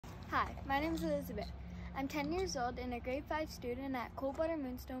Hi, my name is Elizabeth. I'm 10 years old and a grade 5 student at Coldwater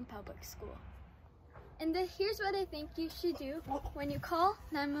Moonstone Public School. And here's what I think you should do when you call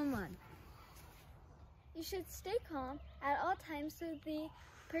 911. You should stay calm at all times so the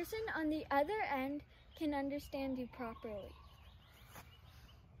person on the other end can understand you properly.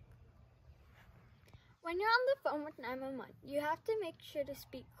 When you're on the phone with 911, you have to make sure to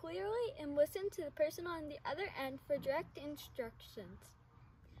speak clearly and listen to the person on the other end for direct instructions.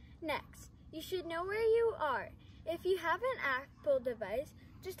 Next, you should know where you are. If you have an Apple device,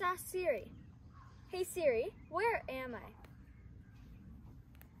 just ask Siri. Hey Siri, where am I?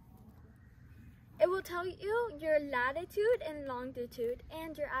 It will tell you your latitude and longitude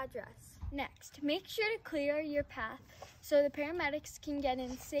and your address. Next, make sure to clear your path so the paramedics can get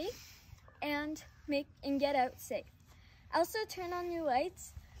in safe and get out safe. Also turn on your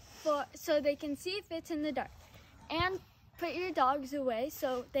lights so they can see if it's in the dark. And put your dogs away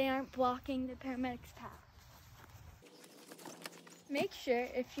so they aren't blocking the paramedics' path. Make sure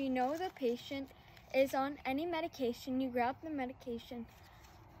if you know the patient is on any medication, you grab the medication.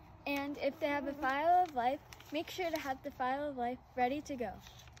 And if they have a file of life, make sure to have the file of life ready to go.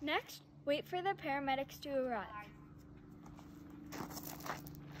 Next, wait for the paramedics to arrive.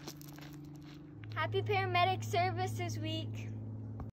 Happy Paramedic Services Week!